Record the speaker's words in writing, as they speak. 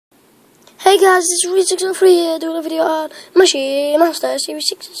Hey guys, this is Reed603 here doing a video on Moshi Monster Series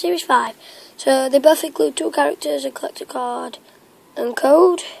 6 and Series 5. So they both include 2 characters, a collector card and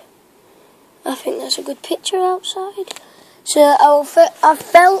code. I think that's a good picture outside. So I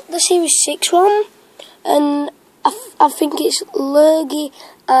felt the Series 6 one, and I think it's Lurgy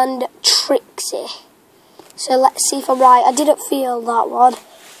and Trixie. So let's see if I'm right. I didn't feel that one,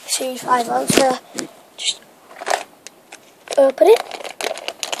 Series 5 one, so just open it.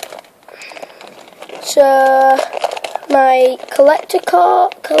 So my collector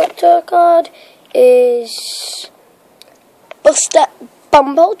card is Buster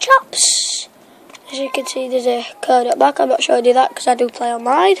Bumble Chops. As you can see, there's a code at the back. I'm not showing you that because I do play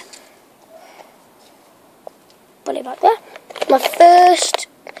online. Put it back there. My first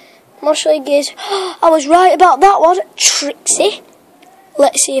Mosh League is, I was right about that one, Trixie.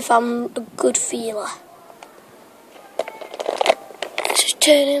 Let's see if I'm a good feeler. Let's just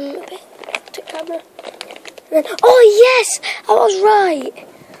turn him a bit to camera. Oh yes, I was right.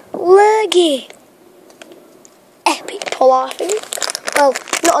 Lurgy. Epic pull, I think. Well,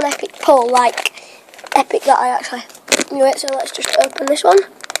 not an epic pull, like epic that I actually knew it. So let's just open this one.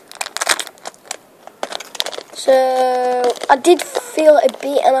 So I did feel it a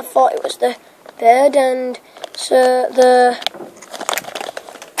bit, and I thought it was the bird, and so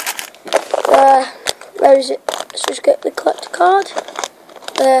where is it? Let's just get the collector card.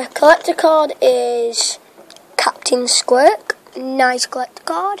 The collector card is Captain Squirk. Nice collector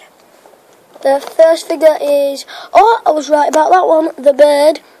card. The first figure is, oh, I was right about that one, the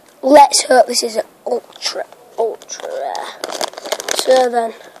bird. Let's hope this is an ultra rare. So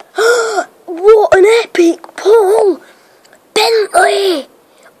then, what an epic pull! Bentley!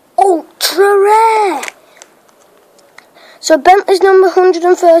 Ultra rare! So Bentley's number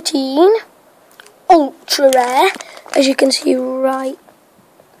 113. Ultra rare, as you can see right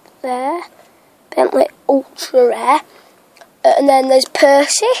there. Bentley ultra rare. And then there's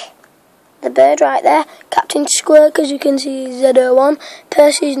Percy, the bird right there. Captain Squirk, as you can see, Z01.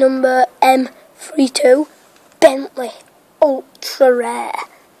 Percy's number M32. Bentley ultra rare.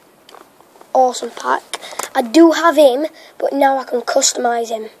 Awesome pack. I do have him, but now I can customise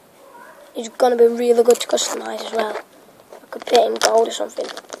him. He's going to be really good to customise as well. I could paint him gold or something.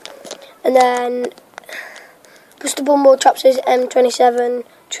 And then Buster Bumble Chops is M27.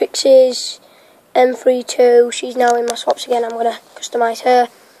 Trixie's M32. She's now in my swaps again. I'm going to customise her.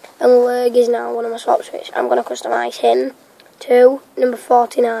 And Lurg is now one of my swaps, which I'm going to customise him to number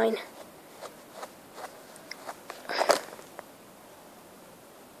 49.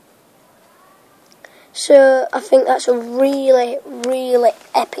 So I think that's a really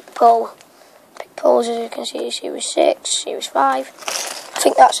epic pull. Epic pulls, as you can see, Series 6, Series 5. I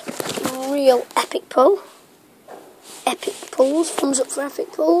think that's a real epic pull. Epic pulls. Thumbs up for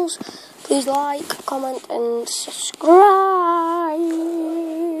epic pulls. Please like, comment and subscribe.